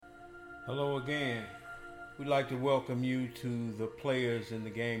Hello again. We'd like to welcome you to the Players in the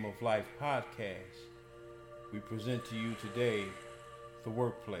Game of Life podcast. We present to you today the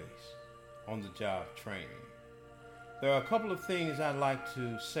workplace, on the job training. There are a couple of things I'd like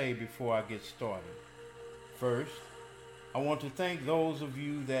to say before I get started. First, I want to thank those of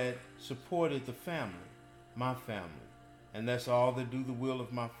you that supported the family, my family, and that's all that do the will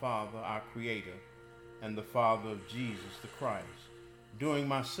of my Father, our Creator, and the Father of Jesus the Christ, during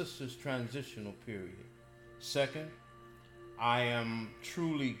my sister's transitional period. Second, I am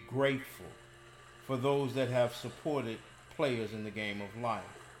truly grateful for those that have supported Players in the Game of Life.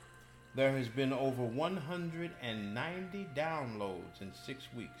 There has been over 190 downloads in 6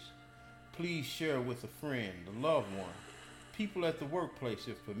 weeks. Please share with a friend, a loved one, people at the workplace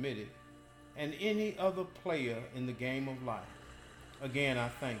if permitted, and any other player in the game of life. Again, I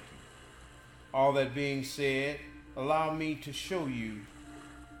thank you. All that being said, allow me to show you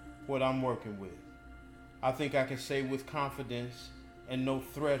what I'm working with. I think I can say with confidence and no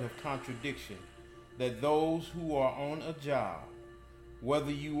threat of contradiction that those who are on a job,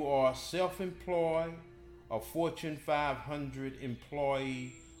 whether you are self-employed, a Fortune 500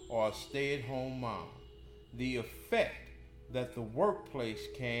 employee, or a stay-at-home mom, the effect that the workplace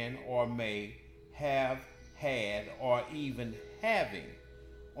can or may have had or even having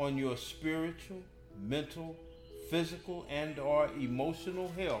on your spiritual, mental, physical, and or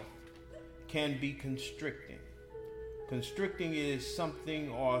emotional health can be constricting. Constricting is something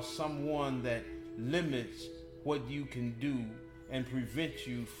or someone that limits what you can do and prevents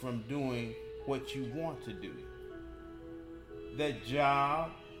you from doing what you want to do. That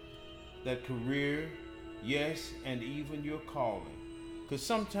job, that career, yes, and even your calling could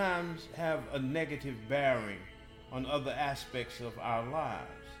sometimes have a negative bearing on other aspects of our lives.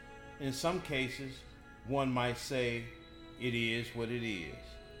 In some cases, one might say, it is what it is.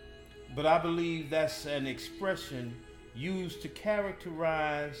 But I believe that's an expression used to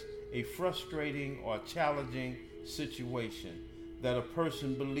characterize a frustrating or challenging situation that a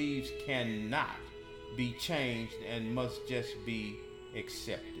person believes cannot be changed and must just be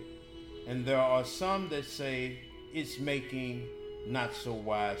accepted. And there are some that say it's making not so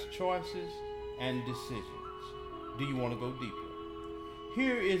wise choices and decisions. Do you want to go deeper?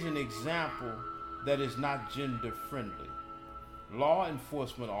 Here is an example that is not gender friendly. Law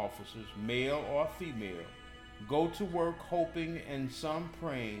enforcement officers, male or female, go to work hoping and some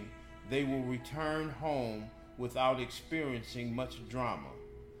praying they will return home without experiencing much drama,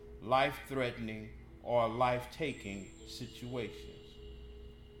 life-threatening or life-taking situations.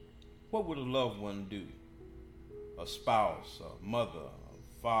 What would a loved one do? A spouse, a mother,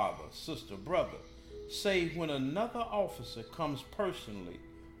 a father, sister, brother, say when another officer comes personally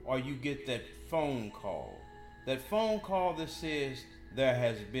or you get that phone call that says there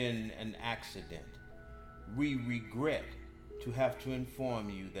has been an accident. We regret to have to inform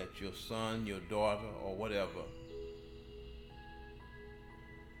you that your son, your daughter, or whatever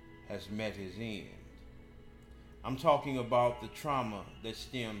has met his end. I'm talking about the trauma that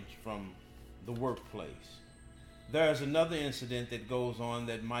stems from the workplace. There's another incident that goes on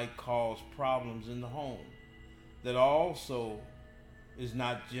that might cause problems in the home that also is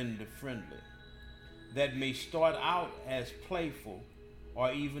not gender friendly, that may start out as playful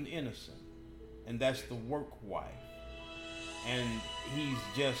or even innocent, and that's the work wife. And he's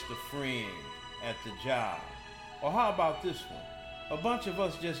just a friend at the job. Or how about this one? A bunch of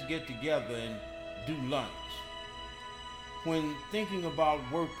us just get together and do lunch. When thinking about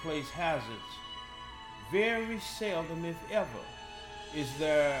workplace hazards, very seldom, if ever, is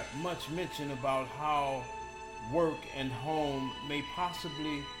there much mention about how work and home may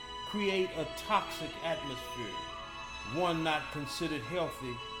possibly create a toxic atmosphere, one not considered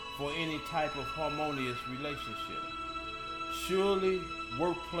healthy for any type of harmonious relationship. Surely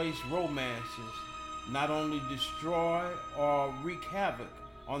workplace romances not only destroy or wreak havoc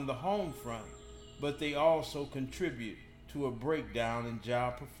on the home front, but they also contribute to a breakdown in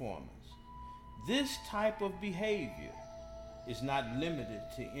job performance. This type of behavior is not limited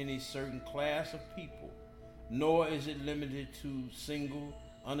to any certain class of people, nor is it limited to single,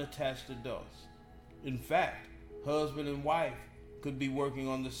 unattached adults. In fact, husband and wife could be working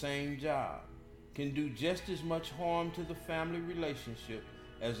on the same job, can do just as much harm to the family relationship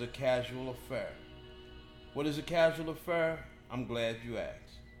as a casual affair. What is a casual affair? I'm glad you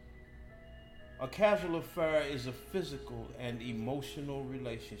asked. A casual affair is a physical and emotional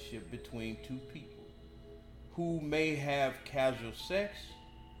relationship between two people who may have casual sex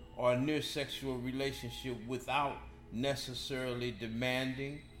or a near sexual relationship without necessarily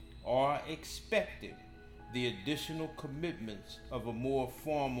demanding or expecting the additional commitments of a more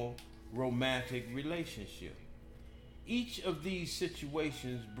formal romantic relationship. Each of these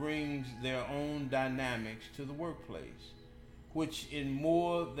situations brings their own dynamics to the workplace, which in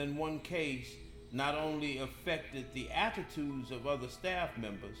more than one case not only affected the attitudes of other staff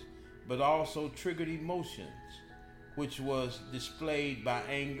members, but also triggered emotions, which was displayed by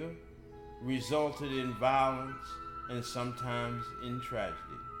anger, resulted in violence, and sometimes in tragedy.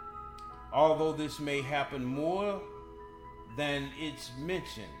 Although this may happen more than it's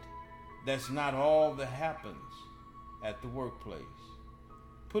mentioned, that's not all that happens at the workplace.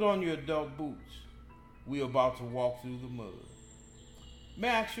 Put on your adult boots. We're about to walk through the mud. May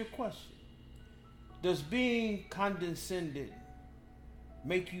I ask you a question? Does being condescended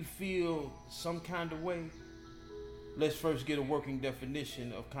make you feel some kind of way? Let's first get a working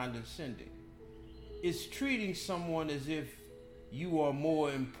definition of condescending. It's treating someone as if you are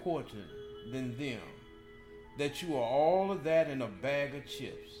more important than them, that you are all of that in a bag of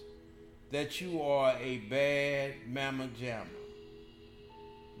chips, that you are a bad mamma jamma.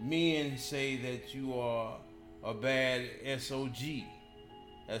 Men say that you are a bad SOG,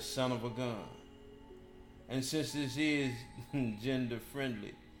 a son of a gun. And since this is gender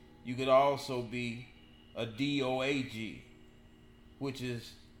friendly, you could also be a DOAG, which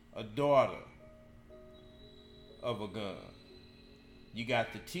is a daughter of a gun. You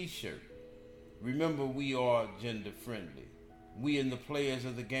got the t-shirt. Remember, we are gender friendly. We in the players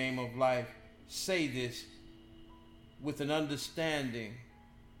of the game of life say this with an understanding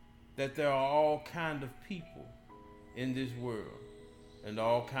that there are all kind of people in this world, and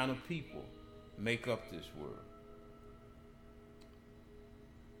all kind of people make up this world.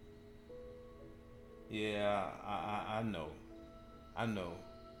 Yeah, I know.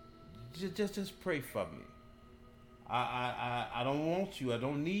 Just pray for me. I don't want you. I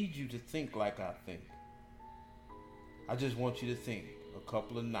don't need you to think like I think. I just want you to think a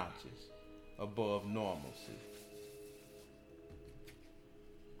couple of notches above normalcy.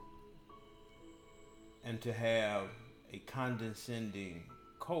 And to have a condescending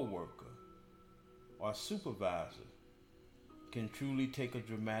coworker or supervisor can truly take a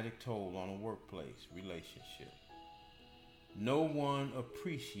dramatic toll on a workplace relationship. No one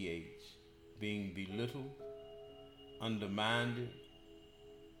appreciates being belittled, undermined,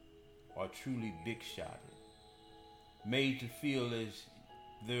 or truly big-shotted, made to feel as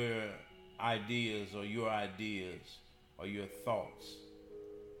their ideas or your thoughts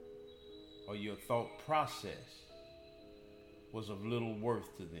or your thought process was of little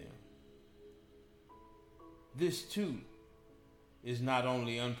worth to them. This too is not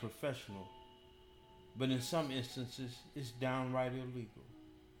only unprofessional, but in some instances is downright illegal.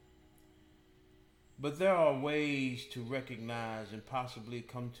 But there are ways to recognize and possibly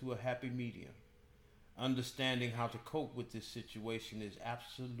come to a happy medium. Understanding how to cope with this situation is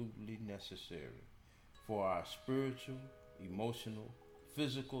absolutely necessary for our spiritual, emotional,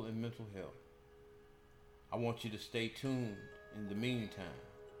 physical, and mental health. I want you to stay tuned. In the meantime,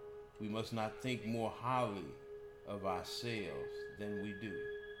 we must not think more highly of ourselves than we do.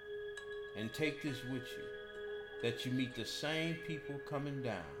 And take this with you, that you meet the same people coming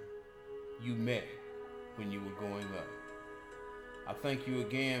down you met when you were going up. I thank you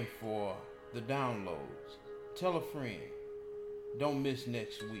again for the downloads. Tell a friend. Don't miss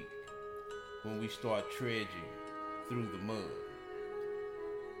next week when we start trudging through the mud.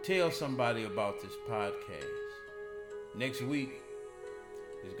 Tell somebody about this podcast. Next week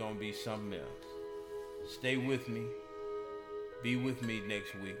is going to be something else. Stay with me. Be with me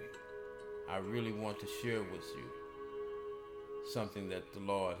next week. I really want to share with you something that the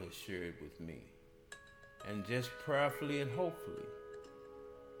Lord has shared with me. And just prayerfully and hopefully,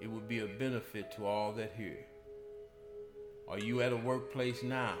 it will be a benefit to all that hear. Are you at a workplace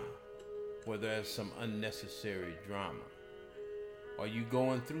now where there's some unnecessary drama? Are you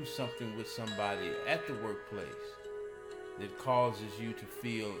going through something with somebody at the workplace that causes you to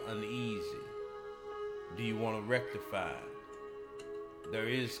feel uneasy? Do you want to rectify it? There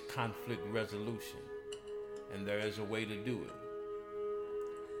is conflict resolution, and there is a way to do it.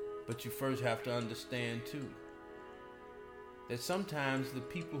 But you first have to understand too, that sometimes the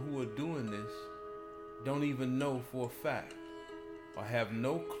people who are doing this don't even know for a fact or have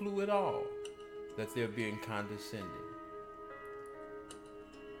no clue at all that they're being condescending.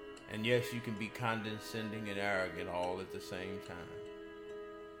 And yes, you can be condescending and arrogant all at the same time.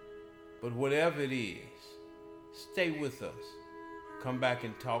 But whatever it is, stay with us. Come back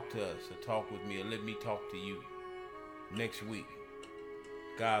and talk to us, or talk with me, or let me talk to you next week.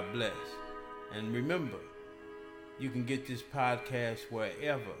 God bless. And remember, you can get this podcast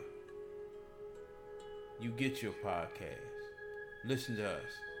wherever you get your podcast. Listen to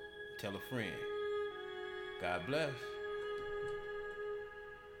us. tell a friend. God bless.